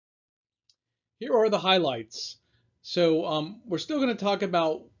Here are the highlights. So we're still going to talk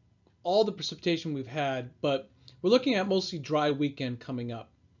about all the precipitation we've had, but we're looking at mostly dry weekend coming up.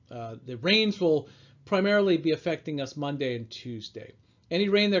 The rains will primarily be affecting us Monday and Tuesday. Any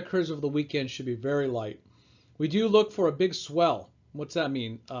rain that occurs over the weekend should be very light. We do look for a big swell. What's that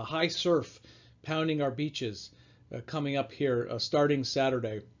mean? High surf pounding our beaches coming up here starting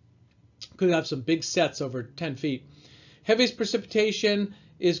Saturday. Could have some big sets over 10 feet. Heaviest precipitation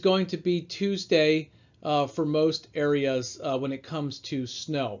is going to be Tuesday for most areas when it comes to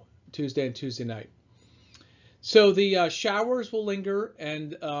snow, Tuesday and Tuesday night. So the showers will linger,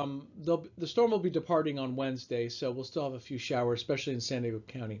 and the storm will be departing on Wednesday, so we'll still have a few showers, especially in San Diego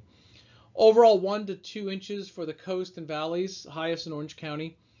County. Overall, 1 to 2 inches for the coast and valleys, highest in Orange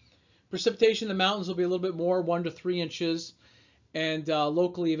County. Precipitation in the mountains will be a little bit more, 1 to 3 inches, and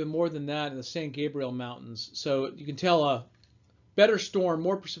locally even more than that in the San Gabriel Mountains. So you can tell a better storm,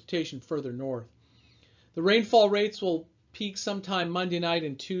 more precipitation further north. The rainfall rates will peak sometime Monday night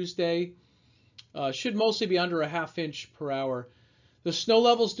and Tuesday. Should mostly be under a ½ inch per hour. The snow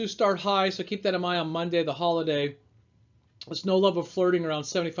levels do start high, so keep that in mind on Monday, the holiday. The snow level flirting around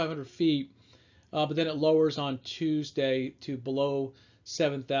 7,500 feet, but then it lowers on Tuesday to below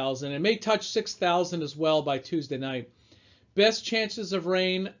 7,000. It may touch 6,000 as well by Tuesday night. Best chances of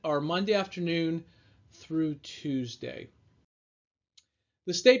rain are Monday afternoon through Tuesday.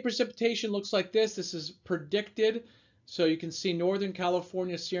 The state precipitation looks like this. This is predicted. So you can see Northern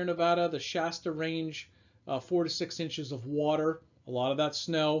California, Sierra Nevada, the Shasta Range, 4 to 6 inches of water. A lot of that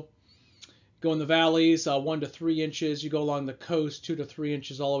snow. Go in the valleys, 1 to 3 inches. You go along the coast, 2 to 3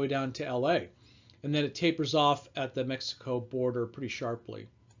 inches all the way down to LA. And then it tapers off at the Mexico border pretty sharply.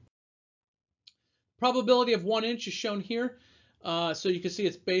 Probability of 1 inch is shown here. So you can see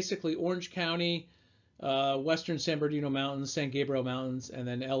it's basically Orange County, western San Bernardino Mountains, San Gabriel Mountains, and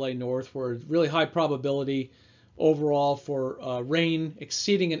then LA North, where really high probability overall for rain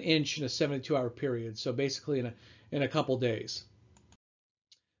exceeding 1 inch in a 72-hour period. So basically in a couple days.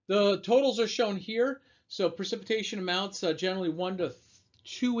 The totals are shown here. So precipitation amounts generally 1 to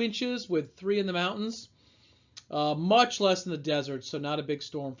 2 inches with 3 in the mountains. Much less in the desert, so not a big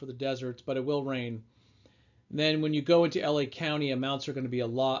storm for the deserts, but it will rain. And then when you go into LA County, amounts are going to be a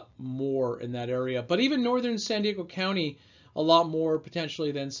lot more in that area. But even northern San Diego County, a lot more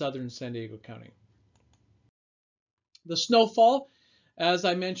potentially than southern San Diego County. The snowfall, as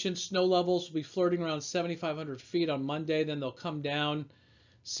I mentioned, snow levels will be flirting around 7,500 feet on Monday. Then they'll come down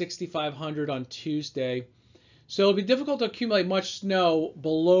 6,500 on Tuesday. So it'll be difficult to accumulate much snow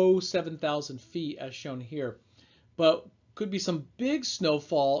below 7,000 feet as shown here. But could be some big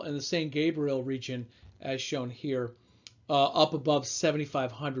snowfall in the San Gabriel region as shown here, up above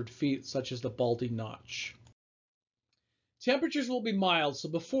 7,500 feet, such as the Baldy Notch. Temperatures will be mild. So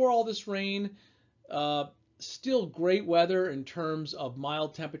before all this rain, still great weather in terms of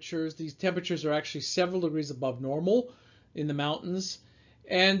mild temperatures. These temperatures are actually several degrees above normal in the mountains.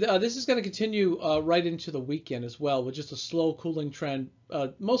 And this is going to continue right into the weekend as well, with just a slow cooling trend,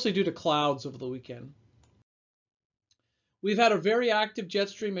 mostly due to clouds over the weekend. We've had a very active jet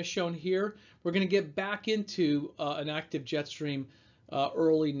stream as shown here. We're going to get back into an active jet stream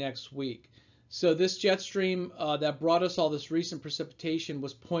early next week. So this jet stream that brought us all this recent precipitation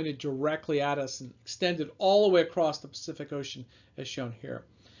was pointed directly at us and extended all the way across the Pacific Ocean as shown here.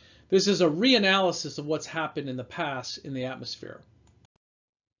 This is a reanalysis of what's happened in the past in the atmosphere.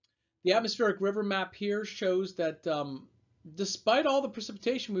 The atmospheric river map here shows that despite all the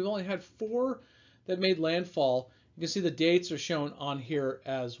precipitation, we've only had 4 that made landfall. You can see the dates are shown on here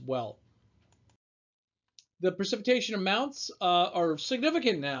as well. The precipitation amounts are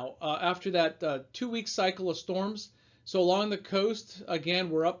significant now after that 2-week cycle of storms. So along the coast, again,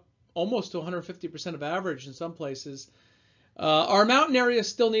 we're up almost to 150% of average in some places. Our mountain areas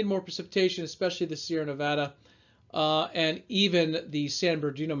still need more precipitation, especially the Sierra Nevada. And even the San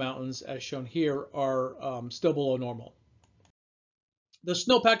Bernardino Mountains, as shown here, are still below normal. The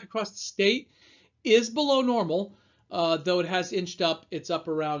snowpack across the state is below normal, though it has inched up. It's up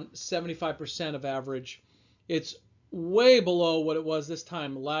around 75% of average. It's way below what it was this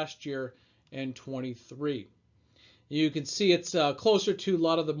time last year in 23. You can see it's closer to a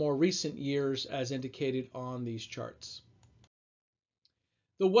lot of the more recent years as indicated on these charts.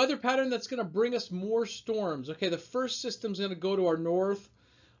 The weather pattern that's going to bring us more storms. Okay, the first system is going to go to our north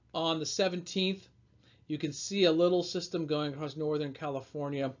on the 17th. You can see a little system going across northern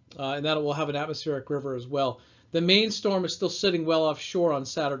California, and that will have an atmospheric river as well. The main storm is still sitting well offshore on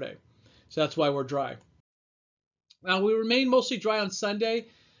Saturday, so that's why we're dry. Now, we remain mostly dry on Sunday.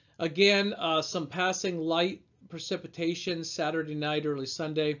 Again, some passing light precipitation Saturday night, early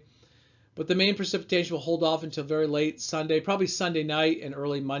Sunday. but the main precipitation will hold off until very late Sunday, probably Sunday night and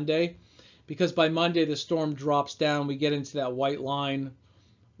early Monday, because by Monday the storm drops down. We get into that white line,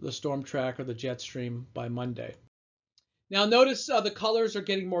 the storm track or the jet stream by Monday. Now notice the colors are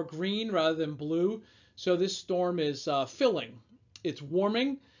getting more green rather than blue. So this storm is filling. It's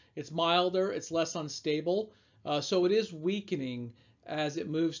warming, it's milder, it's less unstable. So it is weakening as it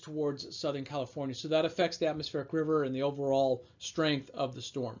moves towards Southern California. So that affects the atmospheric river and the overall strength of the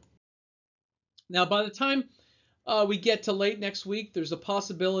storm. Now by the time we get to late next week, there's a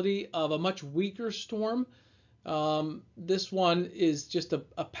possibility of a much weaker storm. This one is just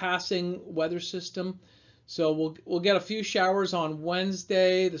a passing weather system. So we'll get a few showers on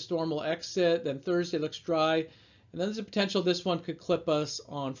Wednesday. The storm will exit. Then Thursday looks dry. And then there's a potential this one could clip us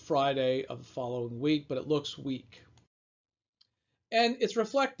on Friday of the following week, but it looks weak. And it's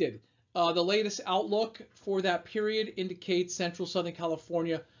reflected. The latest outlook for that period indicates central Southern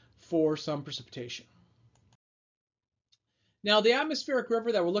California for some precipitation. Now the atmospheric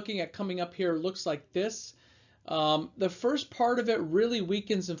river that we're looking at coming up here looks like this. The first part of it really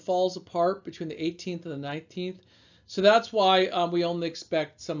weakens and falls apart between the 18th and the 19th. So that's why we only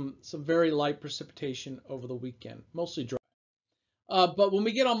expect some very light precipitation over the weekend, mostly dry. But when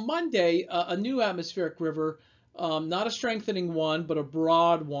we get on Monday, a new atmospheric river, not a strengthening one, but a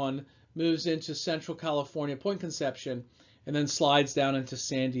broad one, moves into central California, Point Conception, and then slides down into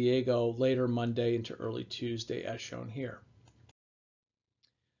San Diego later Monday into early Tuesday, as shown here.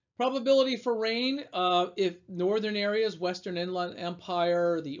 Probability for rain, if northern areas, Western Inland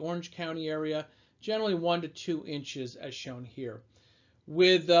Empire, the Orange County area, generally 1 to 2 inches as shown here.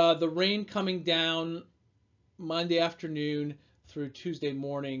 With the rain coming down Monday afternoon through Tuesday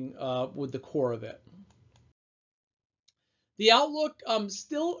morning with the core of it. The outlook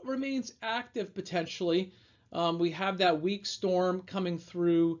still remains active potentially. We have that weak storm coming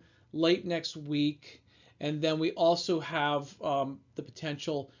through late next week, and then we also have the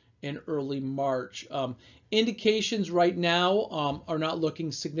potential in early March. Indications right now are not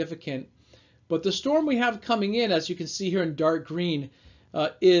looking significant, but the storm we have coming in, as you can see here in dark green,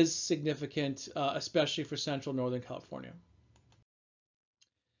 is significant, especially for central Northern California.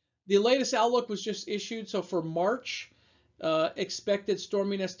 The latest outlook was just issued, so for March, expected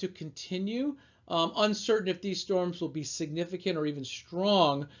storminess to continue. Uncertain if these storms will be significant or even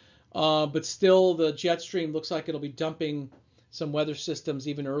strong, but still the jet stream looks like it'll be dumping some weather systems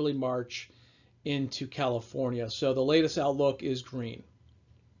even early March into California. So the latest outlook is green.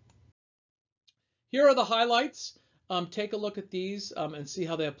 Here are the highlights. Take a look at these and see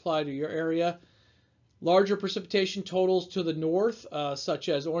how they apply to your area. Larger precipitation totals to the north, such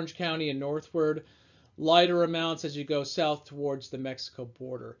as Orange County and northward. Lighter amounts as you go south towards the Mexico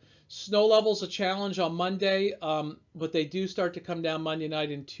border. Snow levels a challenge on Monday, but they do start to come down Monday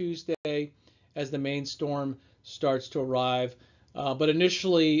night and Tuesday as the main storm starts to arrive. But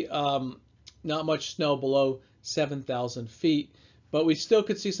initially, not much snow below 7,000 feet. But we still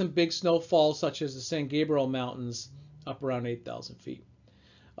could see some big snowfall, such as the San Gabriel Mountains, up around 8,000 feet.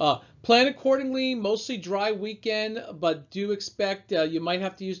 Plan accordingly, mostly dry weekend, but do expect you might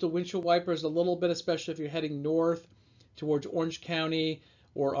have to use the windshield wipers a little bit, especially if you're heading north towards Orange County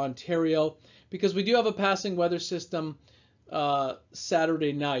or Ontario, because we do have a passing weather system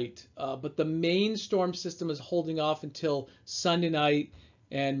Saturday night, but the main storm system is holding off until Sunday night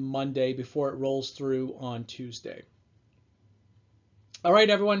and Monday before it rolls through on Tuesday. All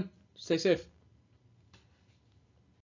right, everyone, stay safe.